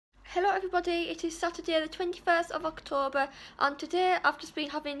Hello everybody, it is Saturday the 21st of October and today I've just been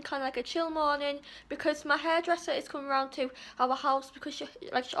having kind of like a chill morning because my hairdresser is coming around to our house because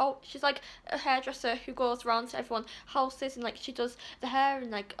she's like a hairdresser who goes around to everyone's houses and like she does the hair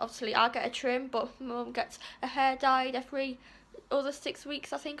and like obviously I get a trim but my mum gets a hair dyed every other 6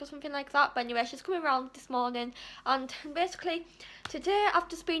 weeks I think or something like that. But anyway, she's coming around this morning and basically today I've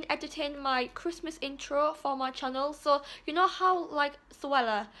just been editing my Christmas intro for my channel. So you know how like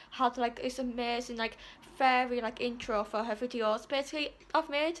Suella had like this amazing like fairy like intro for her videos. Basically I've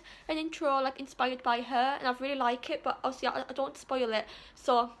made an intro like inspired by her and I really like it, but obviously I don't want to spoil it,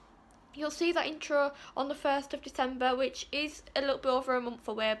 so you'll see that intro on the 1st of December, which is a little bit over a month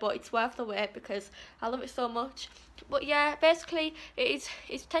away, but it's worth the wait because I love it so much. But yeah, basically it's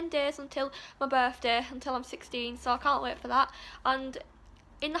 10 days until my birthday, until I'm 16, so I can't wait for that. And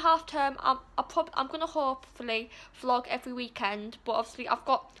in the half term, I'm gonna hopefully vlog every weekend, but obviously I've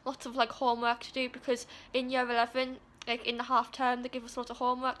got lots of like homework to do because in year 11, like in the half term, they give us lots of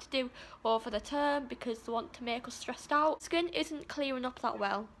homework to do over the term because they want to make us stressed out. Skin isn't clearing up that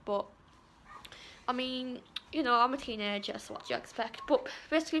well, but I mean, you know, I'm a teenager, so what do you expect? But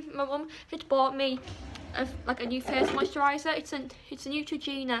basically, my mum had bought me a new face moisturiser. It's a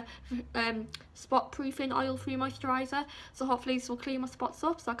Neutrogena spot proofing oil-free moisturiser. So hopefully this will clean my spots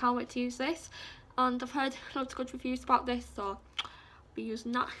up. So I can't wait to use this. And I've heard loads of good reviews about this, so I'll be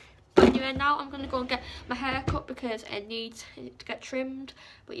using that. But anyway, now I'm gonna go and get my hair cut because it needs to get trimmed.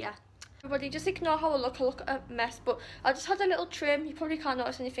 But yeah. Everybody, just ignore how I look a mess, but I just had a little trim. You probably can't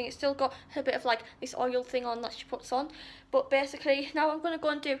notice anything. It's still got a bit of like this oil thing on that she puts on. But basically, now I'm going to go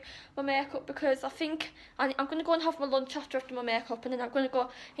and do my makeup because I think I'm going to go and have my lunch after my makeup, and then I'm going to go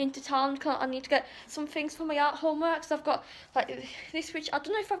into town because I need to get some things for my art homework. So I've got like this, which I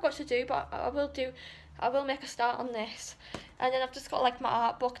don't know if I've got to do, but I will do. I will make a start on this. And then I've just got like my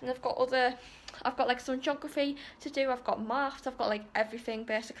art book, and I've got like some geography to do, I've got maths, I've got like everything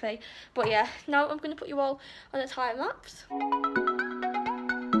basically. But yeah, now I'm going to put you all on a time lapse.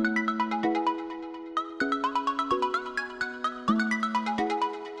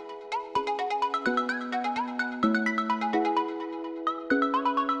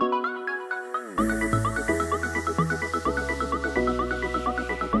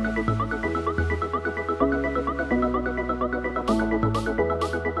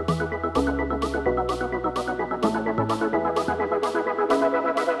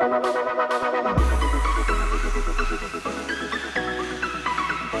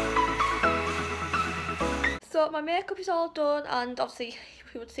 So my makeup is all done, and obviously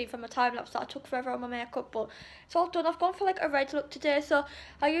you would see from my time lapse that I took forever on my makeup, but it's all done. I've gone for like a red look today, so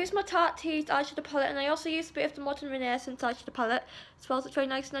I used my Tarte Teased eyeshadow palette, and I also used a bit of the Modern Renaissance eyeshadow palette as well, so it's very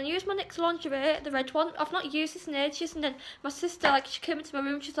nice. And I used my NYX lingerie, the red one. I've not used this in ages, and then my sister, like, she came into my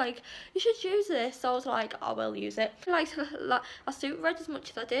room, she's like, you should use this, so I was like, I will use it. Like I suit red as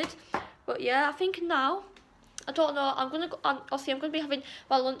much as I did, but yeah, I think now, I don't know, I'm gonna be having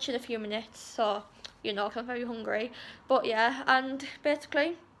my lunch in a few minutes, so you know, 'cause I'm very hungry. But yeah, and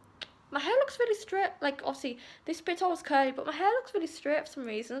basically my hair looks really straight. Like obviously this bit's always curly, but my hair looks really straight for some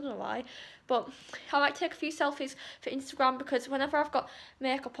reason, I don't know why. But I might take a few selfies for Instagram because whenever I've got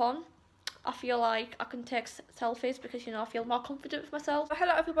makeup on, I feel like I can take selfies because, you know, I feel more confident with myself. So,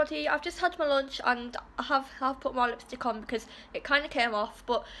 hello everybody, I've just had my lunch and I have put my lipstick on because it kind of came off,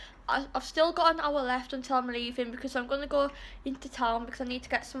 but I've still got an hour left until I'm leaving because I'm going to go into town because I need to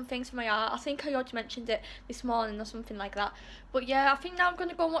get some things for my art. I think I already mentioned it this morning or something like that. But yeah, I think now I'm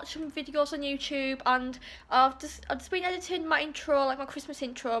going to go and watch some videos on YouTube, and I've just been editing my intro, like my Christmas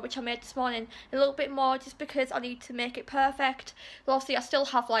intro, which I made this morning, a little bit more just because I need to make it perfect. But obviously I still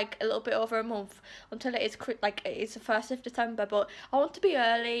have like a little bit over a month until it is the 1st of December, but I want to be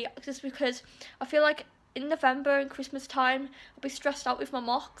early just because I feel like in November and Christmas time I'll be stressed out with my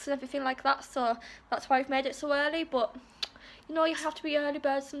mocks and everything like that, so that's why I've made it so early. But you know, you have to be early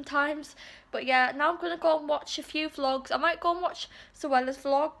birds sometimes. But yeah, now I'm gonna go and watch a few vlogs. I might go and watch Suella's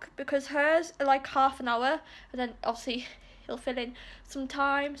vlog because hers are like half an hour, and then obviously he'll fill in some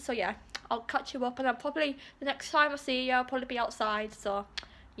time. So yeah, I'll catch you up, and then probably the next time I see you I'll probably be outside, so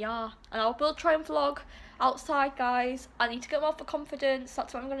yeah. And I will try and vlog outside, guys. I need to get more for confidence,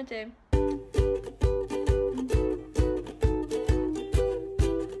 that's what I'm gonna do.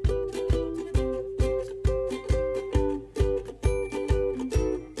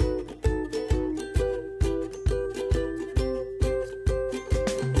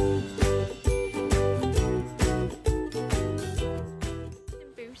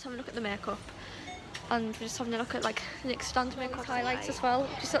 Having a look at the makeup, and we're just having a look at like NYX stand makeup highlights as well,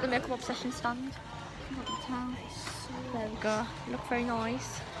 just at the Makeup Obsession stand. There we go, look very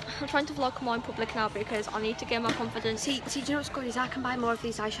nice. I'm trying to vlog more in public now because I need to gain more confidence. See, do you know what's good is I can buy more of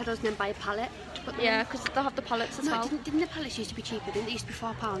these eyeshadows and then buy a palette to put them Yeah, in. because they have the palettes as well. Didn't the palettes used to be cheaper? Didn't they used to be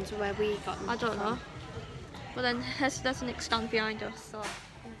 £4 where we got them? I don't know. But then there's an Nick stand behind us, so.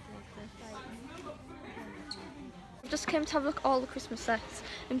 I just came to have a look at all the Christmas sets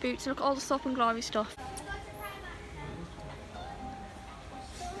and Boots and look at all the Soap and Glory stuff.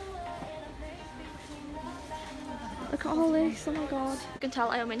 Look at all this, oh my god. You can tell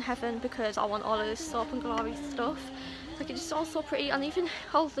I am in heaven because I want all of this Soap and Glory stuff. Like, it's just all so pretty, and even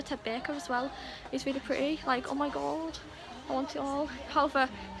all of the Ted Baker as well is really pretty. Like, oh my god, I want it all. However,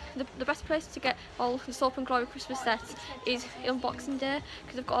 the best place to get all the Soap and Glory Christmas sets is on Boxing Day,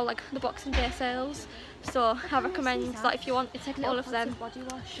 because they've got all like the Boxing Day sales. So I recommend that if you want to take all of them,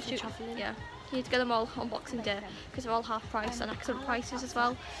 yeah, you need to get them all on Boxing Day because they're all half price and excellent prices as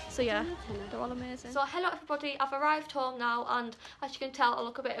well. So yeah, they're all amazing. So hello everybody, I've arrived home now, and as you can tell I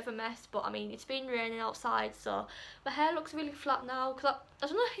look a bit of a mess, but I mean it's been raining outside, so my hair looks really flat now because I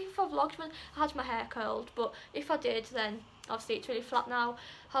don't know if I vlogged when I had my hair curled, but if I did then obviously it's really flat now.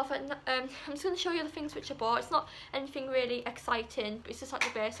 However, I'm just going to show you the things which I bought. It's not anything really exciting, but it's just like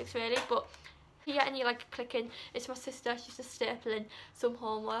the basics really. But here, and you like clicking, it's my sister, she's just stapling some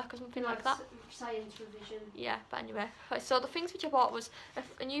homework or something like that. Science revision. Yeah, but anyway, right, so the things which I bought was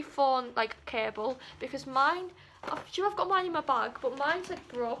a new phone like cable, because mine, I'm sure I've got mine in my bag, but mine's like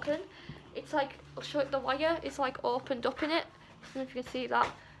broken. It's like, I'll show you, the wire is like opened up in it. I don't know if you can see that,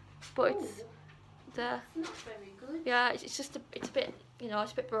 but it's there. Not very good. Yeah, it's just it's a bit, you know,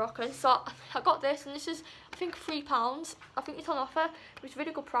 it's a bit broken. So I got this, and this is I think £3. I think it's on offer. It was a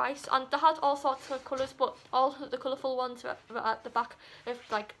really good price, and they had all sorts of colours, but all the colourful ones were at the back of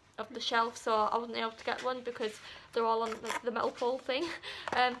of the shelf, so I wasn't able to get one because they're all on like the metal pole thing.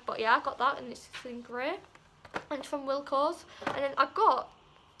 But yeah, I got that, and it's in grey, and it's from Wilko's. And then I got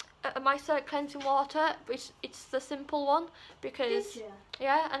a Mycer cleansing water, which it's the simple one because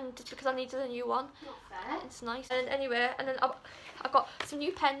yeah, and just because I needed a new one. Not fair. It's nice. And anyway, and then I got some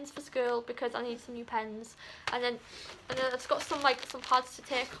new pens for school because I need some new pens, and then I just got some pads to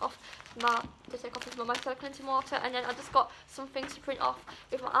take off with my Mycer cleansing water, and then I just got some things to print off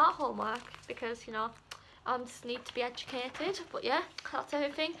with my art homework because, you know, I just need to be educated. But yeah, that's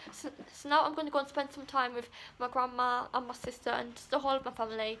everything. So now I'm going to go and spend some time with my grandma and my sister and just the whole of my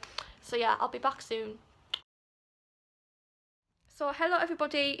family. So yeah, I'll be back soon. So hello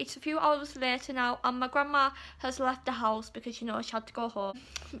everybody, it's a few hours later now, and my grandma has left the house because, you know, she had to go home.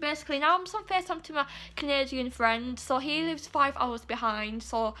 Basically now I'm on FaceTime to my Canadian friend, so he lives 5 hours behind,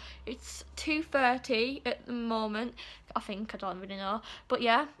 so it's 2:30 at the moment, I think, I don't really know. But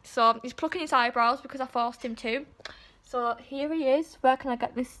yeah, so he's plucking his eyebrows because I forced him to. So here he is. Where can I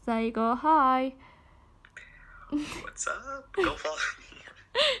get this? There you go. Hi. What's up? Go follow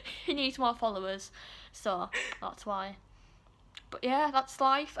me. He needs more followers, so that's why. But yeah, that's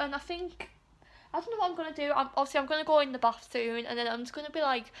life, and I think, I don't know what I'm going to do. Obviously I'm going to go in the bath soon, and then I'm just going to be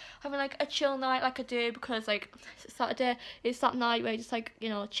like having like a chill night like I do, because like Saturday is that night where you just like, you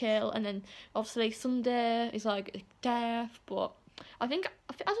know, chill, and then obviously Sunday is like death. But I don't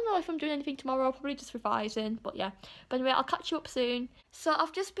know if I'm doing anything tomorrow, probably just revising, but yeah. But anyway, I'll catch you up soon. So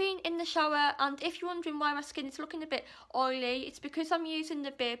I've just been in the shower, and if you're wondering why my skin is looking a bit oily, it's because I'm using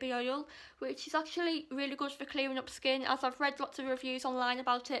the baby oil, which is actually really good for clearing up skin, as I've read lots of reviews online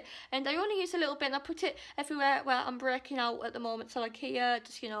about it, and I only use a little bit, and I put it everywhere where I'm breaking out at the moment, so like here,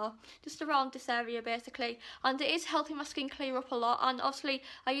 just, you know, just around this area basically, and it is helping my skin clear up a lot. And obviously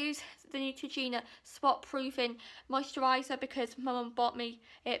I use the Neutrogena spot proofing moisturiser because my mum bought me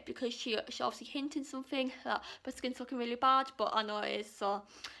it because she obviously hinted something that my skin's looking really bad, but I know it is. So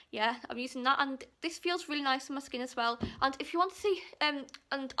yeah, I'm using that, and this feels really nice on my skin as well. And if you want to see and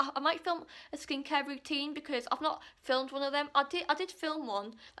I might film a skincare routine because I've not filmed one of them. I did film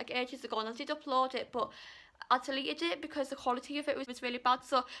one like ages ago, and I did upload it, but I deleted it because the quality of it was really bad.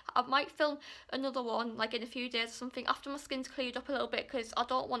 So I might film another one like in a few days or something after my skin's cleared up a little bit, because I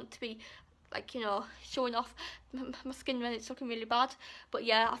don't want to be like, you know, showing off my skin when it's looking really bad. But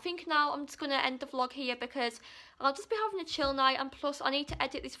yeah, I think now I'm just going to end the vlog here because I'll just be having a chill night, and plus I need to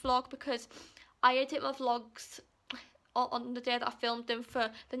edit this vlog because I edit my vlogs on the day that I filmed them for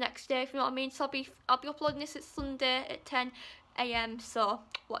the next day, if you know what I mean. So I'll be uploading this at Sunday at 10 AM, so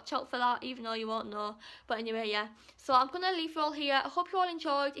watch out for that, even though you won't know. But anyway, yeah, so I'm gonna leave you all here. I hope you all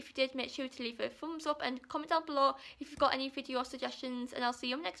enjoyed. If you did, make sure to leave a thumbs up and comment down below if you've got any video suggestions, and I'll see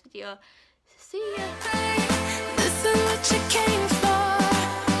you in the next video. See ya.